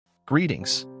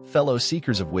Greetings, fellow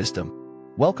seekers of wisdom.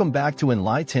 Welcome back to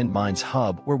Enlightend Mind's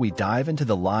Hub, where we dive into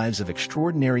the lives of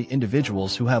extraordinary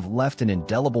individuals who have left an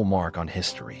indelible mark on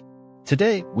history.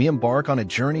 Today, we embark on a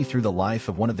journey through the life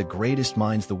of one of the greatest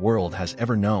minds the world has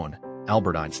ever known,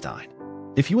 Albert Einstein.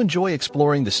 If you enjoy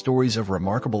exploring the stories of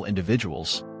remarkable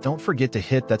individuals, don't forget to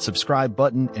hit that subscribe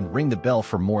button and ring the bell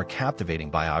for more captivating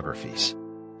biographies.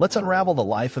 Let's unravel the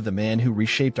life of the man who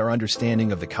reshaped our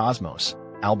understanding of the cosmos,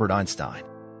 Albert Einstein.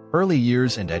 Early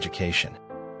years and education.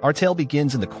 Our tale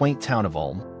begins in the quaint town of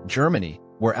Ulm, Germany,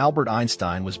 where Albert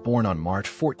Einstein was born on March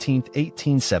 14,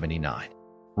 1879.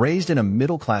 Raised in a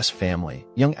middle-class family,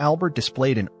 young Albert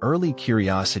displayed an early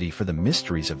curiosity for the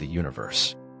mysteries of the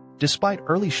universe. Despite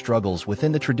early struggles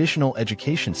within the traditional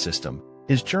education system,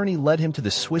 his journey led him to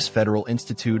the Swiss Federal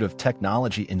Institute of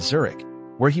Technology in Zurich,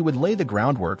 where he would lay the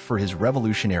groundwork for his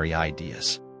revolutionary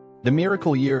ideas. The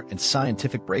miracle year and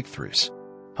scientific breakthroughs.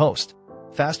 Post.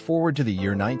 Fast forward to the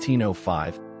year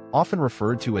 1905, often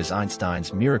referred to as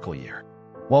Einstein's miracle year.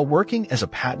 While working as a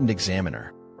patent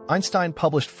examiner, Einstein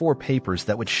published 4 papers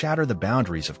that would shatter the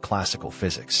boundaries of classical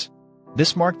physics.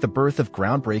 This marked the birth of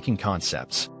groundbreaking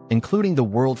concepts, including the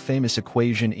world-famous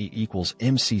equation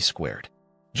E=mc².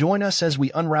 Join us as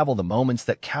we unravel the moments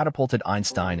that catapulted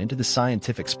Einstein into the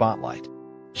scientific spotlight.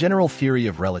 General theory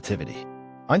of relativity.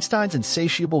 Einstein's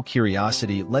insatiable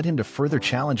curiosity led him to further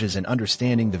challenges in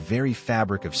understanding the very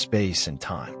fabric of space and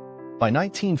time. By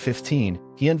 1915,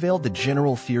 he unveiled the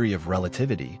general theory of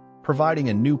relativity, providing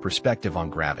a new perspective on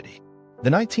gravity.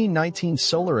 The 1919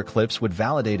 solar eclipse would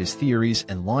validate his theories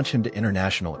and launch him to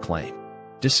international acclaim.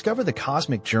 Discover the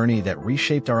cosmic journey that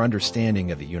reshaped our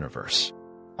understanding of the universe.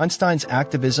 Einstein's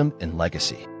activism and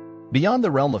legacy. Beyond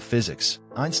the realm of physics,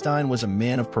 Einstein was a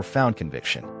man of profound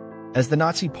conviction. As the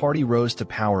Nazi Party rose to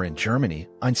power in Germany,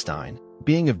 Einstein,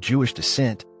 being of Jewish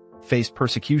descent, faced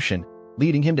persecution,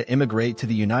 leading him to immigrate to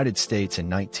the United States in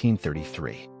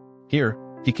 1933. Here,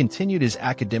 he continued his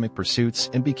academic pursuits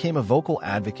and became a vocal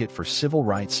advocate for civil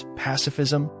rights,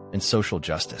 pacifism, and social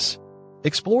justice.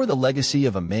 Explore the legacy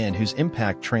of a man whose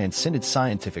impact transcended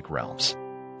scientific realms.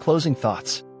 Closing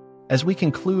thoughts. As we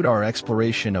conclude our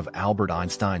exploration of Albert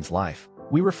Einstein's life,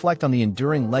 we reflect on the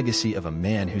enduring legacy of a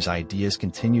man whose ideas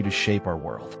continue to shape our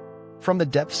world. From the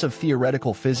depths of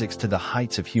theoretical physics to the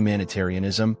heights of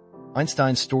humanitarianism,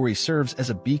 Einstein's story serves as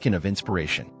a beacon of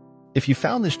inspiration. If you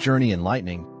found this journey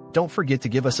enlightening, don't forget to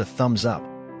give us a thumbs up,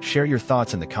 share your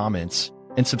thoughts in the comments,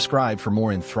 and subscribe for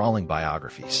more enthralling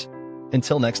biographies.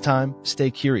 Until next time, stay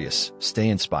curious, stay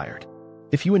inspired.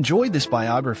 If you enjoyed this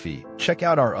biography, check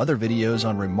out our other videos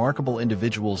on remarkable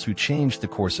individuals who changed the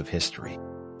course of history.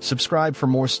 Subscribe for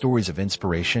more stories of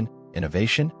inspiration,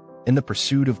 innovation, and the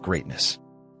pursuit of greatness.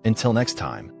 Until next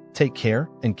time, take care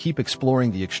and keep exploring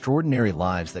the extraordinary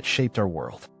lives that shaped our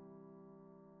world.